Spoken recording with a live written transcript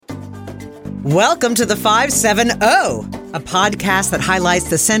Welcome to the 570, a podcast that highlights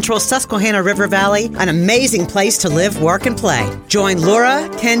the central Susquehanna River Valley, an amazing place to live, work, and play. Join Lura,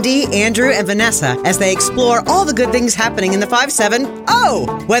 Kendy, Andrew, and Vanessa as they explore all the good things happening in the 570.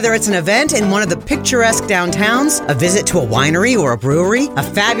 Whether it's an event in one of the picturesque downtowns, a visit to a winery or a brewery, a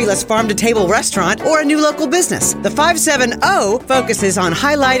fabulous farm-to-table restaurant, or a new local business, the 570 focuses on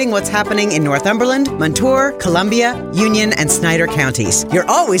highlighting what's happening in Northumberland, Montour, Columbia, Union, and Snyder counties. You're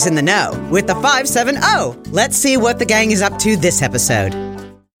always in the know with the 570. Let's see what the gang is up to this episode.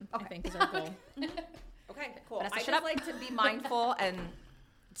 I think is our goal. Okay, cool. I just like to be mindful and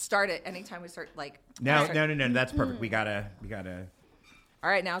start it anytime we start. No. That's perfect. We gotta. All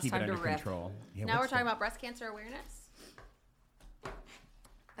right, now it's keep time it to under riff. control. Yeah, Now we're talking about breast cancer awareness.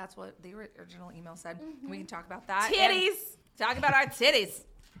 That's what the original email said. We can talk about that. Titties. Talk about our titties.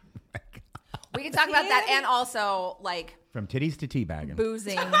 We can talk about that and also from titties to teabagging.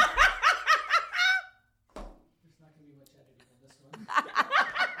 Boozing.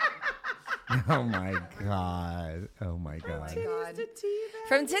 Oh my god.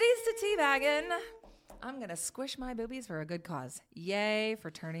 From titties to teabagging, I'm going to squish my boobies for a good cause. Yay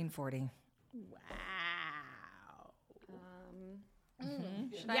for turning 40. Wow.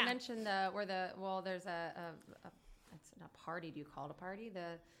 Should I mention there's it's not a party. Do you call it a party?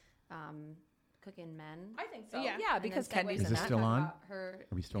 The Cooking Men. I think so. Yeah, Yeah, because Kendy's Is in this that. still on? Her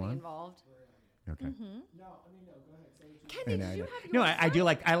Are we still getting on? involved. Okay. Kendy, did you have No, your I do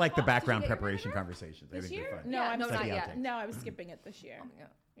like son? the Did you background get your preparation member? conversations. I This think they're year? fun. No, Yeah, I'm no, skipping. not yet. No, I was skipping it this year.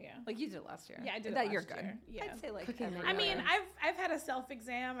 Yeah. Like you did it last year. Yeah, I did it That last you're good. year. Yeah. I'd say Cooking every Men. I mean, year. I've had a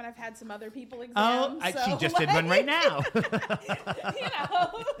self-exam and I've had some other people exams. Oh, she just did one right now.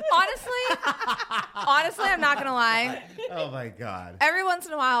 Honestly, I'm not gonna lie. Oh my god. Every once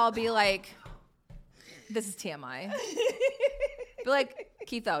in a while, I'll be like, "This is TMI." Be like,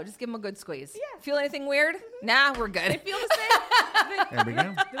 Keitho, just give him a good squeeze. Yeah. Feel anything weird? Nah, we're good. They feel the same. There we go.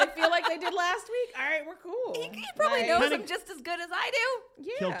 Do they feel like they did last week? All right, we're cool. He probably Like, knows Kinda- I'm just as good as I do.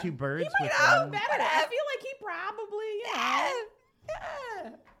 Yeah. Kill two birds He with might know one. better. I feel like he probably,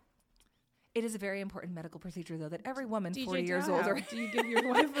 Yeah. It is a very important medical procedure, though, that every woman 40 years Dow, older do you give your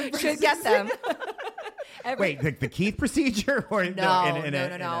wife a should get them. Wait, the Keith procedure or No.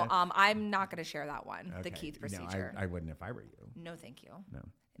 I'm not going to share that one. The Keith procedure. No, I wouldn't if I were you. No, thank you. No.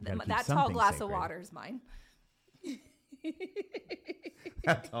 You gotta keep That tall something glass of sacred. water is mine.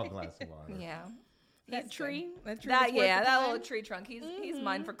 That tall glass of water. Yeah. That tree? That tree That that's worth the that climb? little tree trunk. He's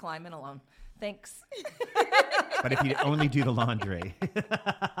mine for climbing alone. Thanks. But if you only do the laundry.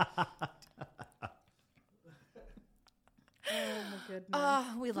 Oh, my goodness.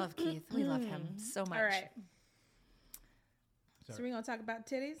 Oh, we love Keith. We love him so much. All right. So we're going to talk about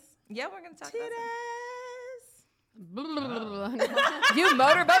titties? Yeah, we're going to talk Titties. about you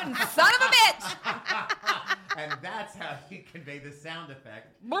motorboating son of a bitch. And that's how you convey the sound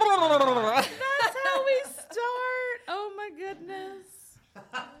effect. That's how we start. Oh, my goodness.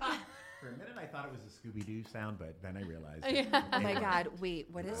 For a minute, I thought it was a Scooby-Doo sound, but then I realized. Oh my God! Wait,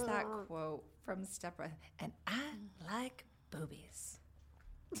 what is that quote from Step Brothers? And I like boobies.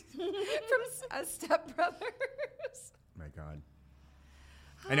 From Step Brothers. My God.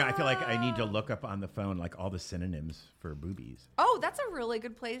 I know. I feel like I need to look up on the phone like all the synonyms for boobies. Oh, that's a really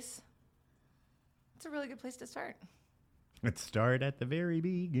good place. It's a really good place to start. Let's start at the very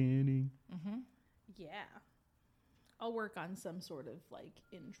beginning. Mm-hmm. Yeah. I'll work on some sort of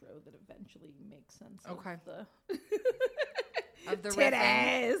intro that eventually makes sense Okay. of the Of the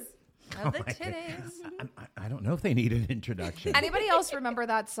titties. Of the titties. I don't know if they need an introduction. Anybody else remember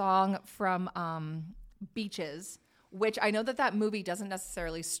that song from Beaches? Which I know that movie doesn't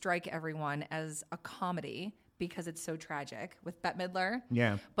necessarily strike everyone as a comedy because it's so tragic with Bette Midler.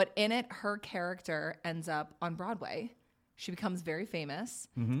 Yeah. But in it, her character ends up on Broadway. She becomes very famous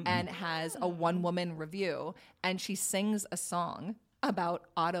and has a one-woman review, and she sings a song about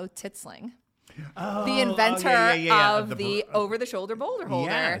Otto Titzling, the inventor of the over-the-shoulder boulder holder.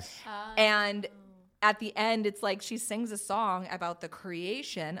 Yes. And at the end, it's like she sings a song about the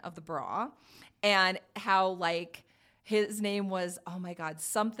creation of the bra and how his name was, oh my God,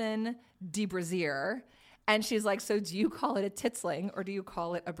 something de Brassiere. And she's like, so do you call it a Titzling or do you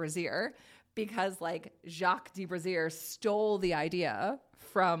call it a brassiere? Because Jacques de Brassiere stole the idea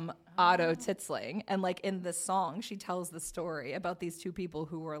from Otto Titzling. And in this song, she tells the story about these two people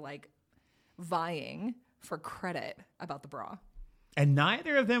who were vying for credit about the bra. And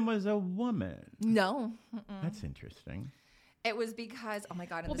neither of them was a woman. No. That's interesting. It was because, oh my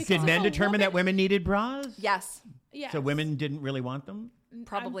God. Well, Did men determine that women needed bras? Yes. Yes. So women didn't really want them?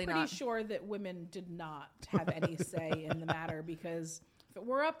 Probably I'm pretty not. sure that women did not have any say in the matter because If it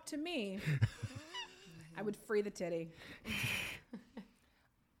were up to me, I would free the titty.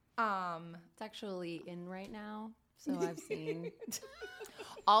 It's actually in right now, so I've seen.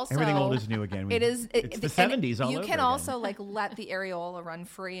 Also, Everything old is new again. It's the 70s all You over can again. also like let the areola run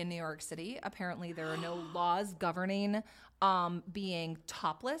free in New York City. Apparently, there are no laws governing being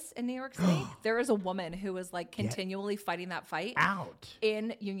topless in New York City. There is a woman who is like continually fighting that fight out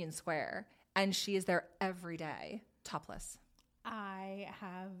in Union Square, and she is there every day topless. I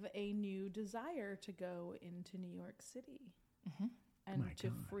have a new desire to go into New York City and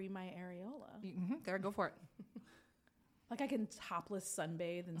to free my areola. There, go for it. Like I can topless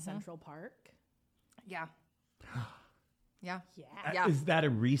sunbathe in Central Park. Yeah. Yeah. Yeah. Is that a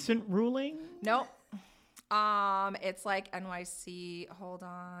recent ruling? Nope. It's like NYC. Hold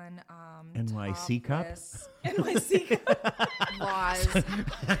on. NYC cup? topless NYC. laws.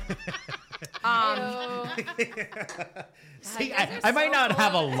 See, I might not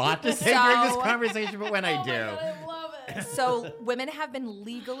have a lot to say during this conversation, but when I do. I love it. So women have been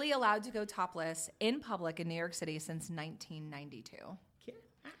legally allowed to go topless in public in New York City since 1992.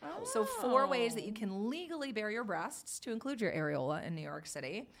 So 4 ways that you can legally bare your breasts, to include your areola in New York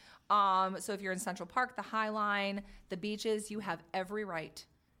City. So if you're in Central Park, the High Line, the beaches, you have every right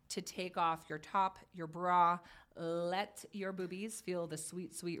to take off your top, your bra, let your boobies feel the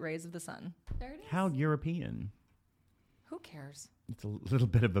sweet, sweet rays of the sun. There it is. How European. Who cares? It's a little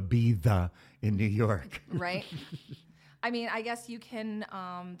bit of a weatha in New York. Right? I mean, I guess you can,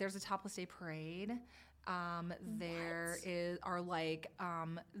 there's a topless day parade. There are like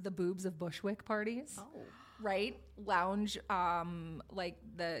the boobs of Bushwick parties. Oh. Right? Lounge, like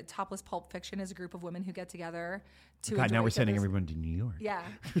the topless Pulp Fiction is a group of women who get together to God, enjoy now we're each sending other's- everyone to New York. Yeah.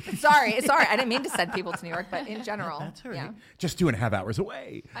 Sorry. I didn't mean to send people to New York, but in general. That's all right. Yeah. Just 2.5 hours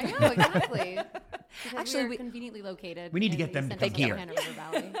away. I know, exactly. Actually, Actually, we- we're conveniently located. We need to in get the them to central take gear. Susquehanna River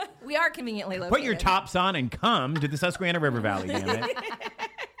Valley. We are conveniently located. Put your tops on and come to the Susquehanna River Valley, damn it.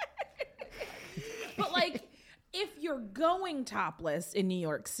 But like, if you're going topless in New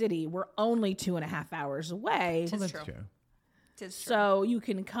York City, we're only 2.5 hours away. Tis That's true. true. Tis true. So you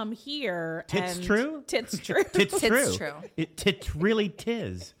can come here. Tits and true? Tits true. Tits Tits true. true. It tits really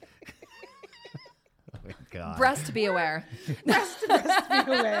tis. Oh my God. Breast to be aware.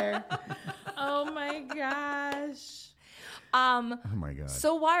 Everywhere. Oh my gosh. Oh my God.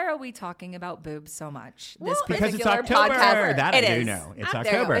 So why are we talking about boobs so much? This Because it's particular October. podcast- That It I do is. know. It's There you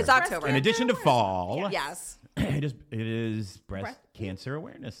October. go. It's October. In addition to fall, Yes. it is breast cancer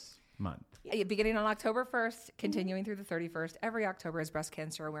awareness month. Beginning on October 1st, continuing through the 31st. Every October is Breast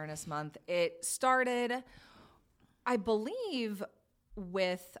Cancer Awareness Month. It started, I believe,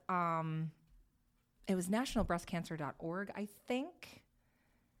 with, it was nationalbreastcancer.org, I think,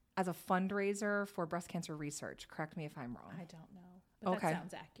 as a fundraiser for breast cancer research. Correct me if I'm wrong. I don't know. But Okay. that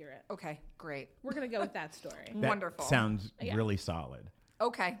sounds accurate. Okay, great. We're going to go with that story. That Wonderful. Sounds really solid.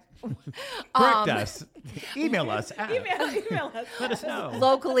 Okay. Correct us. Email us. Email us. Let us know.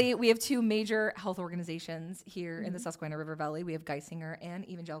 Locally, we have 2 major health organizations here in the Susquehanna River Valley. We have Geisinger and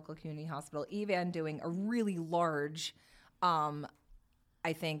Evangelical Community Hospital. EVAN doing a really large,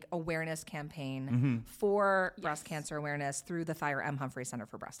 I think, awareness campaign for breast cancer awareness through the Thyra M. Humphrey Center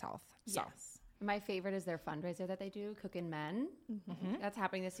for Breast Health. So. Yes. My favorite is their fundraiser that they do, Cookin' Men. That's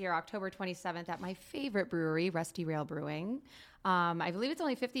happening this year, October 27th, at my favorite brewery, Rusty Rail Brewing. I believe it's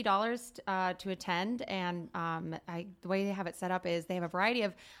only $50 to attend, and the way they have it set up is they have a variety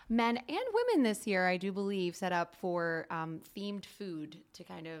of men and women this year, I do believe, set up for themed food to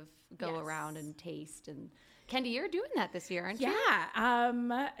kind of go around and taste. And Kendy, you're doing that this year, aren't you?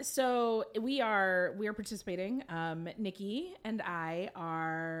 Yeah. So we are participating. Nikki and I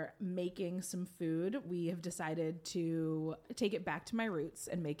are making some food. We have decided to take it back to my roots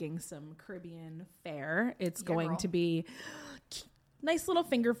and making some Caribbean fare. It's going to be nice little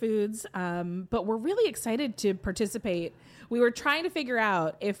finger foods. But we're really excited to participate. We were trying to figure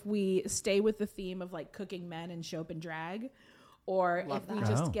out if we stay with the theme of like cooking men and show up in drag, or if we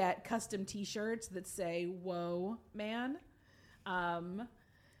just get custom T-shirts that say "Whoa, man."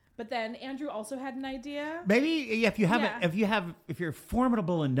 But then Andrew also had an idea. Maybe if you're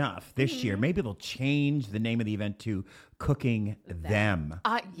formidable enough this year, maybe they'll change the name of the event to Cooking Them.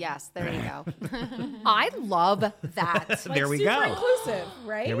 Yes, there you go. I love that. There we super go. inclusive,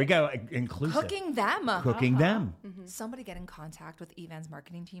 right? There we go. Inclusive. Cooking them. Cooking them. Somebody get in contact with EVAN's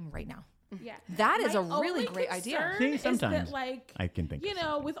marketing team right now. Yeah. That is My a really only great idea. concern See, is sometimes that, like, I can think of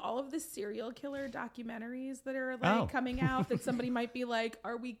something. with all of the serial killer documentaries that are like coming out, that somebody might be like,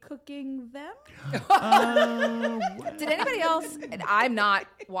 "Are we cooking them?" Did anybody else? I'm not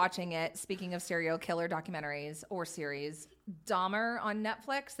watching it. Speaking of serial killer documentaries or series, series. Dahmer on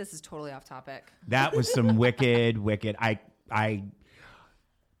Netflix. This is totally off topic. That was some wicked.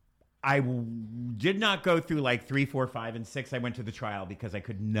 I did not go through like 3, 4, 5, and 6. I went to the trial because I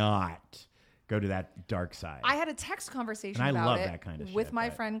could not go to that dark side. I had a text conversation And I about love it that kind of with shit, my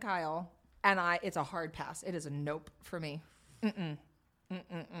but- friend Kyle, and it's a hard pass. It is a nope for me.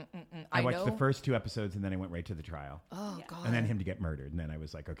 I watched the first 2 episodes and then I went right to the trial. Oh God. And then him to get murdered. And then I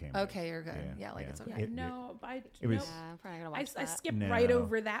was like, okay, I'm good. Okay, you're good. Yeah, like it's okay. Yeah, It was- I'm probably gonna watch I that. skipped No. right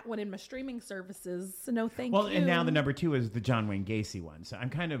over that one in my streaming services. So no, thank Well, you. and now the number 2 is the John Wayne Gacy one. So I'm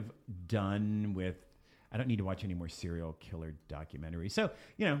kind of done with. I don't need to watch any more serial killer documentaries. So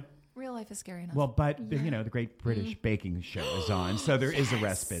Real life is scary enough. well, but the Great British Baking Show is on, so there is a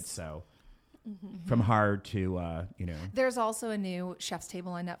respite. So from hard to There's also a new Chef's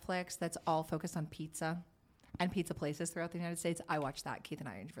Table on Netflix that's all focused on pizza and pizza places throughout the United States. I watched that. Keith and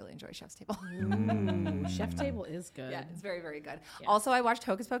I really enjoy Chef's Table. Ooh, Chef Table is good. Yeah, it's very, very good. Also, I watched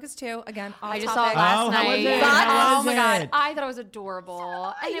Hocus Pocus 2. Again, off I just saw topic. it last Oh, how was night. it? How Oh was my god, it? I thought it was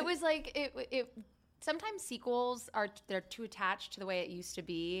adorable, and it was like it. Sometimes sequels they're too attached to the way it used to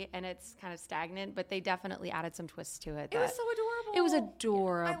be, and it's kind of stagnant. But they definitely added some twists to it. It was so adorable. It was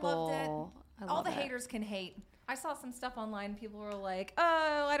adorable. I loved it. All the haters can hate. I saw some stuff online. People were like,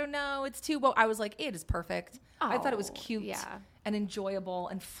 "Oh, I don't know, it's too woke." I was like, "It is perfect." I thought it was cute and enjoyable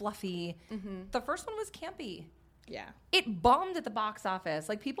and fluffy. The first one was campy. Yeah. It bombed at the box office.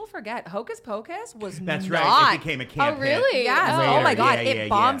 Like, people forget, Hocus Pocus was that's not. right. It became a camp. Oh, really? hit Yes. later. Oh my God. Yeah, It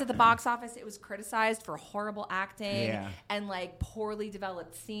bombed at the box office. It was criticized for horrible acting and like poorly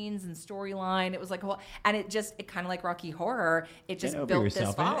developed scenes and storyline. It was like, and it kind of like Rocky Horror. It just Get over built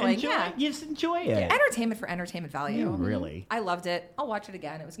yourself this and following. enjoy, Yeah. you just enjoy it. Entertainment for entertainment value. Really. I loved it. I'll watch it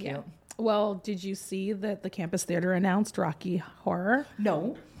again. It was cute. Yeah. Well, did you see that the Campus Theater announced Rocky Horror?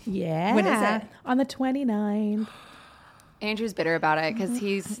 No. Yeah. When is it? On the 29th. Andrew's bitter about it because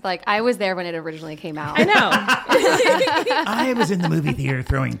he's like, I was there when it originally came out. I know. I was in the movie theater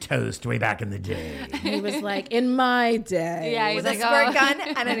throwing toast way back in the day. He was like, in my day. Yeah, he's With a like, squirt oh. gun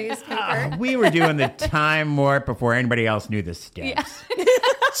and a newspaper. We were doing the time warp before anybody else knew the steps.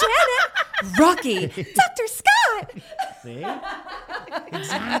 Janet, Rocky, Dr. Scott. See?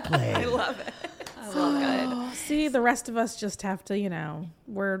 Exactly. I love it. Oh, see, the rest of us just have to,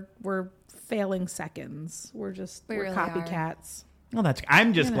 we're failing seconds. We're really copycats. Well,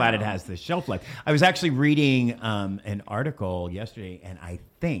 I'm just glad it has the shelf life. I was actually reading an article yesterday, and I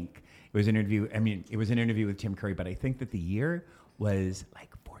think it was an interview. I mean, it was an interview with Tim Curry, but I think that the year was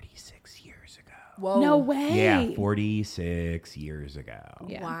like 46 years ago. Whoa. No way. Yeah, 46 years ago.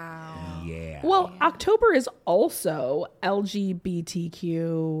 Yeah. Wow. Yeah. Well, October is also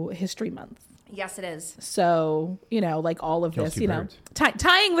LGBTQ History Month. Yes, it is. So, like all of Kills this, two birds.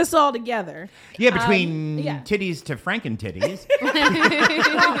 tying this all together. Yeah, between yeah. titties to Franken titties.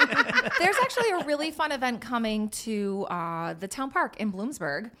 There's actually a really fun event coming to the town park in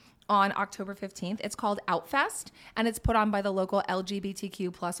Bloomsburg on October 15th. It's called Outfest, and it's put on by the local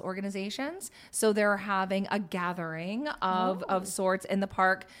LGBTQ plus organizations. So they're having a gathering of sorts in the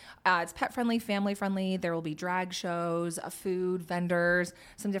park. It's pet friendly, family friendly. There will be drag shows, food, vendors,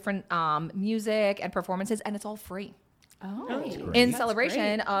 some different music and performances, and it's all free. In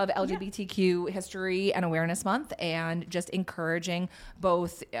celebration of LGBTQ History and Awareness Month, and just encouraging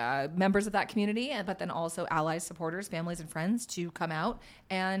both members of that community, but then also allies, supporters, families, and friends to come out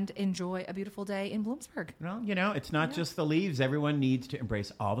and enjoy a beautiful day in Bloomsburg. Well, it's not just the leaves. Everyone needs to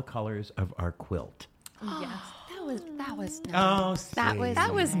embrace all the colors of our quilt. Yes. That was nice. Oh,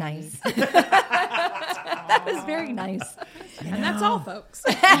 That was nice. That was very nice. And that's all, folks.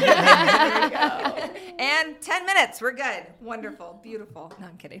 And 10 minutes, we're good. Wonderful, beautiful. No,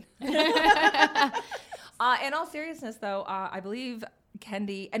 I'm kidding. In all seriousness, though, I believe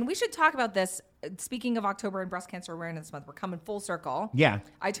Kendy, and we should talk about this. Speaking of October and Breast Cancer Awareness Month, we're coming full circle. Yeah.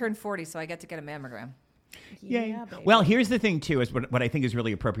 I turned 40, so I get to get a mammogram. Yeah, baby. Well, here's the thing, too, is what I think is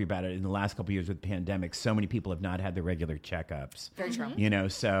really appropriate about it. In the last couple of years with the pandemic, so many people have not had their regular checkups. Very true.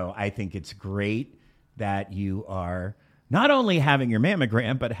 So I think it's great that you are not only having your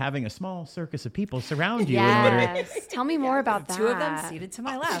mammogram, but having a small circus of people surround you in order. Yes. Tell me more about that. Two of them seated to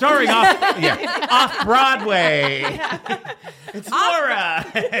my left. Starring off Broadway. It's Laura.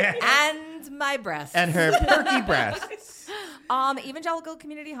 And my breasts. And her perky breasts. Evangelical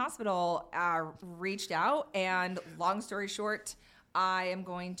Community Hospital reached out, and long story short, I am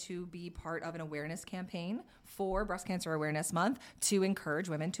going to be part of an awareness campaign for Breast Cancer Awareness Month to encourage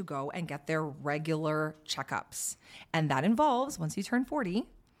women to go and get their regular checkups. And that involves, once you turn 40,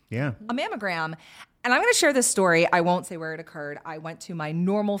 Yeah. a mammogram. And I'm going to share this story. I won't say where it occurred. I went to my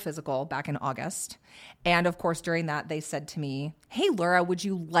normal physical back in August. And of course, during that, they said to me, hey, Lura, would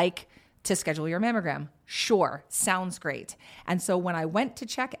you like to schedule your mammogram? Sure, sounds great. And so when I went to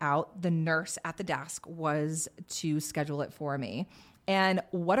check out, the nurse at the desk was to schedule it for me. And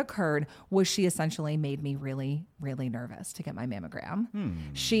what occurred was she essentially made me really, really nervous to get my mammogram.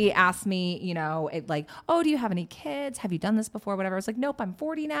 She asked me, oh, do you have any kids? Have you done this before? Whatever. I was like, nope, I'm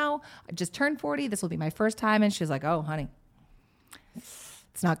 40 now. I just turned 40. This will be my first time. And she's like, oh, honey,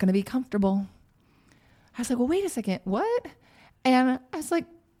 it's not going to be comfortable. I was like, well, wait a second. What? And I was like,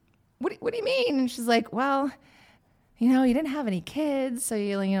 what do you mean? And she's like, well, you didn't have any kids.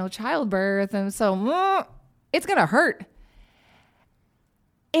 So, childbirth. And so it's going to hurt.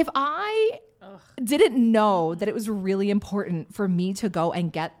 If I didn't know that it was really important for me to go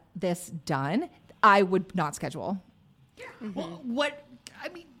and get this done, I would not schedule. Well, what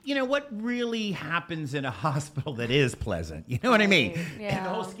really happens in a hospital that is pleasant? You know what I mean? Yeah. In the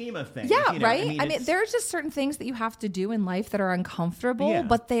whole scheme of things. Yeah, right? I mean, there's just certain things that you have to do in life that are uncomfortable,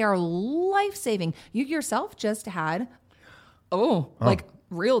 but they are life-saving. You yourself just had, like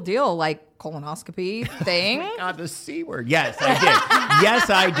real deal, like colonoscopy thing. God, the C word. Yes, I did. Yes,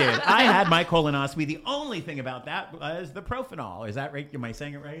 I did. I had my colonoscopy. The only thing about that was the Propanol. Is that right? Am I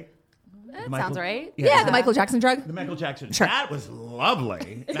saying it right? That sounds right. Yeah, the Michael Jackson drug. The Michael Jackson. Sure. That was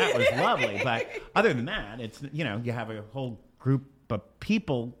lovely. That was lovely. But other than that, it's, you have a whole group of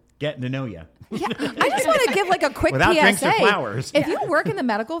people getting to know you. Yeah, I just want to give like a quick Without PSA. drinks or flowers. If you work in the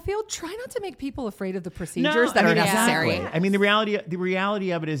medical field, try not to make people afraid of the procedures that are necessary. Exactly. I mean, the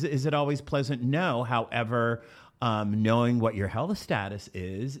reality of it is it always pleasant? No. However, knowing what your health status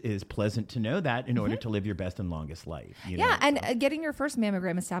is pleasant to know that in order to live your best and longest life. And getting your first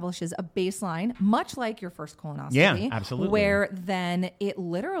mammogram establishes a baseline, much like your first colonoscopy. Yeah, absolutely. Where then it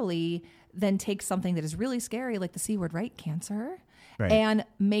literally then takes something that is really scary, like the C word, right? Cancer. Right. And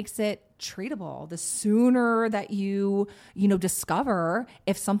makes it treatable. The sooner that you discover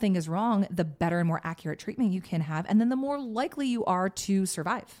if something is wrong, the better and more accurate treatment you can have, and then the more likely you are to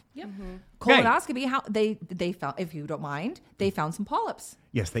survive. Yep. Colonoscopy, how they found, if you don't mind, they found some polyps.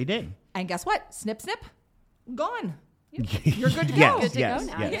 Yes, they did. And guess what? Snip, snip, gone. You're good to go. Good to go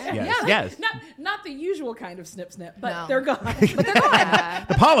now. Yes. Not the usual kind of snip, but No. they're gone. But they're gone.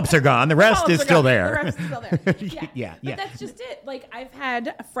 The polyps are gone. The rest is still there. The rest is still there. Yeah. But that's just it. Like, I've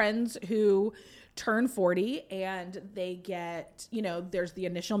had friends who turn 40 and they get, there's the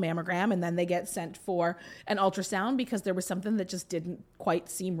initial mammogram and then they get sent for an ultrasound because there was something that just didn't quite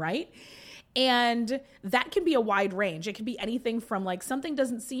seem right. And that can be a wide range. It can be anything from like something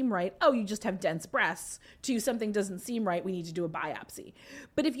doesn't seem right, oh, you just have dense breasts, to something doesn't seem right, we need to do a biopsy.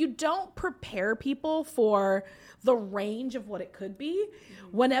 But if you don't prepare people for the range of what it could be,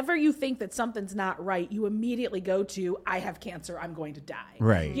 whenever you think that something's not right, you immediately go to, I have cancer, I'm going to die.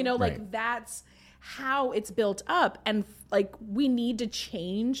 Right. That's how it's built up. And like, we need to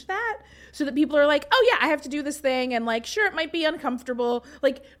change that so that people are like, oh yeah, I have to do this thing. And like, sure, it might be uncomfortable.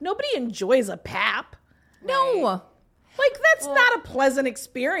 Like, nobody enjoys a pap. No. Like, that's not a pleasant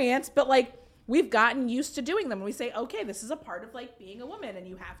experience, but like, we've gotten used to doing them. And we say, okay, this is a part of like being a woman and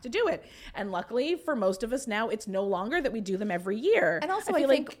you have to do it. And luckily for most of us now, it's no longer that we do them every year. And also, I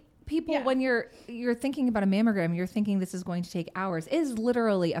think people, when you're thinking about a mammogram, you're thinking this is going to take hours. It is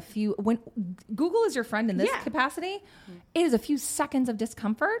literally a few, when Google is your friend in this capacity, it is a few seconds of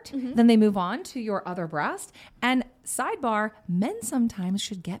discomfort. Then they move on to your other breast. And sidebar, men sometimes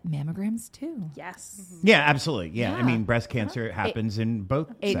should get mammograms too. Yes. Yeah, absolutely. Yeah. I mean, breast cancer happens in both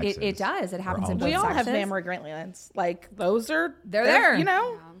sexes. It does. It happens in both We sexes. all have mammogrant glands. Like, those are, They're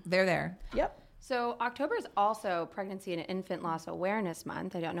there. They're there. Yep. So October is also Pregnancy and Infant Loss Awareness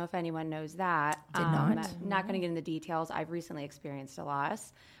Month. I don't know if anyone knows that. Did not. Not going to get into the details. I've recently experienced a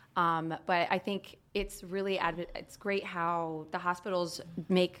loss. But I think it's really, it's great how the hospitals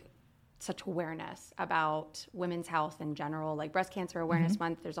make such awareness about women's health in general, like Breast Cancer Awareness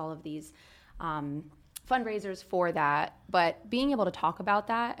Month. There's all of these fundraisers for that, but being able to talk about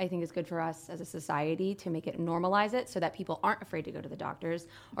that, I think, is good for us as a society to make it normalize it so that people aren't afraid to go to the doctors,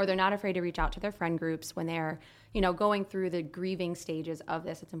 or they're not afraid to reach out to their friend groups when they're, going through the grieving stages of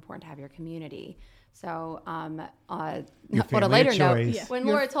this. It's important to have your community. So, on a later note, when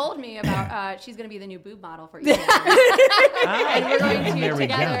Laura told me about she's going to be the new boob model for Easter, and we're going to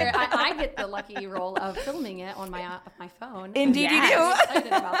together. I get the lucky role of filming it on my phone. Indeed, you do. I'm excited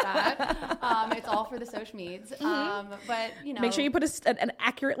about that. It's all for the social meds, but make sure you put an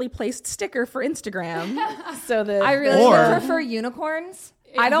accurately placed sticker for Instagram, so that I really prefer unicorns.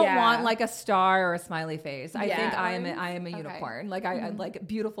 I don't Yeah. want like a star or a smiley face. I Yeah. think I am a unicorn. Like I like a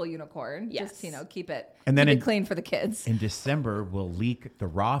beautiful unicorn. Yes. Just, keep it And then keep it clean for the kids. In December, we'll leak the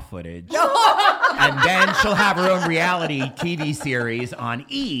raw footage. And then she'll have her own reality TV series on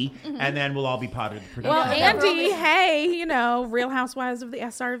E, and then we'll all be part of the production. Well, Andy, hey, Real Housewives of the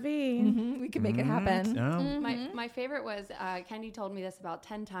SRV. We can make it happen. Oh. My favorite was Kendy told me this about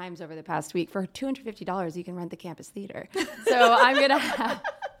 10 times over the past week. For $250, you can rent the campus theater. So I'm gonna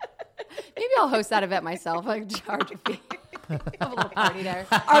maybe I'll host that event myself. I charge a fee. Have a little party there.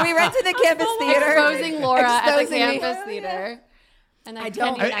 Are we renting the campus theater? Exposing Laura at the Exposing me. campus theater. And then I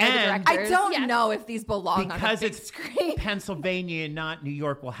don't- Kendy and I are the and- I directors. don't know if these belong Because on a big it's screen. Pennsylvania and not New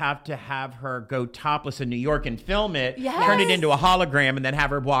York, we'll have to have her go topless in New York and film it, Yes. turn it into a hologram, and then have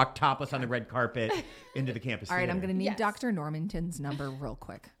her walk topless on the red carpet into the campus All right, theater. I'm going to need Yes. Dr. Normanton's number real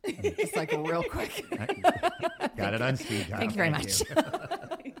quick. Just like real quick. Got it on speed dial. Thank you very much.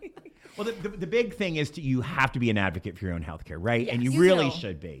 Well, the big thing is you have to be an advocate for your own healthcare, right? And you You really do.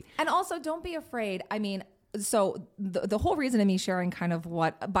 should be. And also, don't be afraid. I mean, so the whole reason of me sharing kind of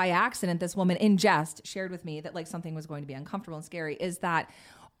what by accident this woman in jest shared with me that like something was going to be uncomfortable and scary is that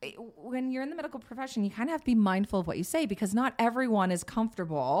when you're in the medical profession, you kind of have to be mindful of what you say because not everyone is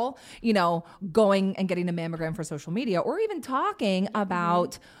comfortable, going and getting a mammogram for social media or even talking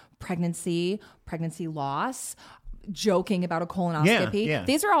about pregnancy loss, joking about a colonoscopy. Yeah.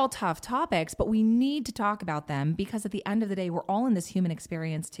 These are all tough topics, but we need to talk about them because at the end of the day, we're all in this human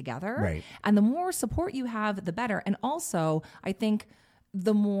experience together. Right. And the more support you have, the better. And also, I think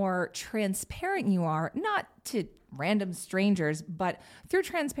the more transparent you are, not to random strangers, but through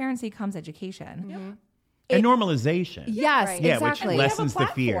transparency comes education. And normalization. Yes, Right. Yeah, exactly. which We have a lessens the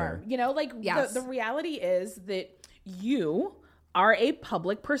fear. platform, Yes. the reality is that you are a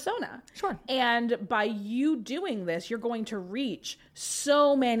public persona. Sure. And by you doing this, you're going to reach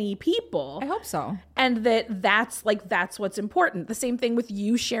so many people. I hope so. And that's what's important. The same thing with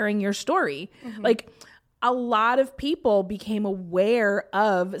you sharing your story. Like a lot of people became aware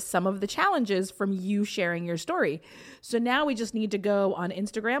of some of the challenges from you sharing your story. So now we just need to go on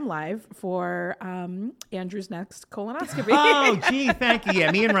Instagram Live for Andrew's next colonoscopy. Oh, gee, thank you.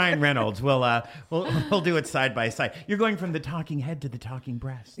 Yeah, me and Ryan Reynolds we'll do it side by side. You're going from the talking head to the talking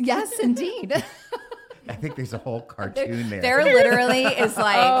breast. Yes, indeed. I think there's a whole cartoon there. There literally is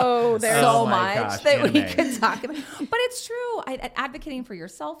like there's- so Oh my much gosh, that we anime. could talk about. But it's true. Advocating for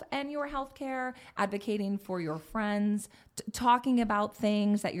yourself and your healthcare, advocating for your friends, talking about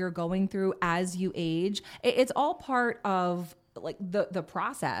things that you're going through as you age. It's all part of like the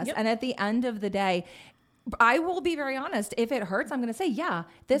process. Yep. And at the end of the day, I will be very honest. If it hurts, I'm going to say, yeah,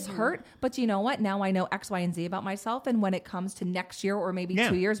 this hurt. But you know what? Now I know X, Y, and Z about myself. And when it comes to next year or maybe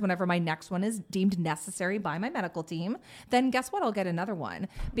 2 years, whenever my next one is deemed necessary by my medical team, then guess what? I'll get another one.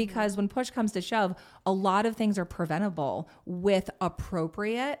 Because when push comes to shove, a lot of things are preventable with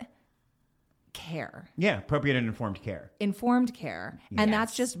appropriate care. Yeah, appropriate and informed care. Informed care. And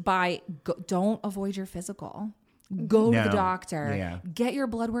that's just by don't avoid your physical. Go to the No. doctor. Yeah. Get your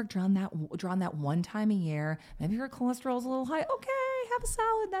blood work drawn that one time a year. Maybe your cholesterol's a little high. Okay, have a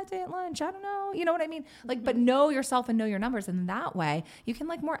salad that day at lunch. I don't know. You know what I mean? Like, but know yourself and know your numbers, and that way you can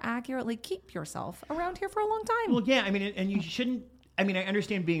like more accurately keep yourself around here for a long time. Well, yeah, I mean, and you shouldn't. I mean, I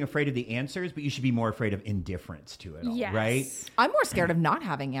understand being afraid of the answers, but you should be more afraid of indifference to it all, Yes. right? I'm more scared of not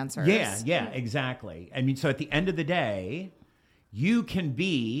having answers. Yeah, exactly. I mean, so at the end of the day, you can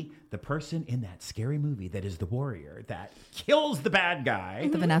be the person in that scary movie that is the warrior that kills the bad guy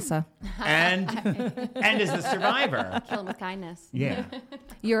The Vanessa. and is the survivor. Kill him with kindness. Yeah.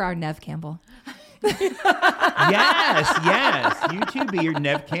 You're our Nev Campbell. Yes. You too be your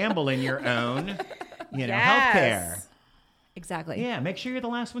Nev Campbell in your own, healthcare. Exactly. Yeah, make sure you're the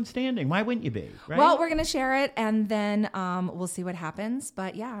last one standing. Why wouldn't you be? Right? Well, we're going to share it and then we'll see what happens.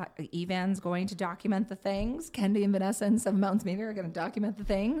 But yeah, Evan's going to document the things. Kendy and Vanessa and Seven Mountains Media are going to document the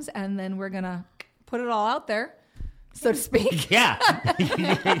things. And then we're going to put it all out there, so to speak. yeah.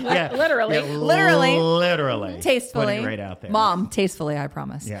 Yeah. Literally. Yeah, Literally. Literally. Tastefully. Putting it right out there. Mom, tastefully, I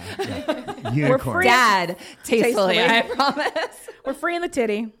promise. Yeah. Unicorn. free. Dad, tastefully, Tastefully. I promise. We're free in the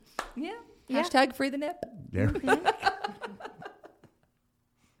titty. Yeah. Hashtag free the nip. There we go.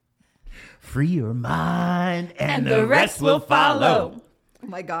 Free your mind and the rest will follow. Oh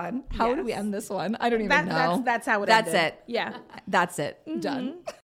my God. How do we end this one? I don't even know. That's how it That's ended. it. Yeah. That's it. Done.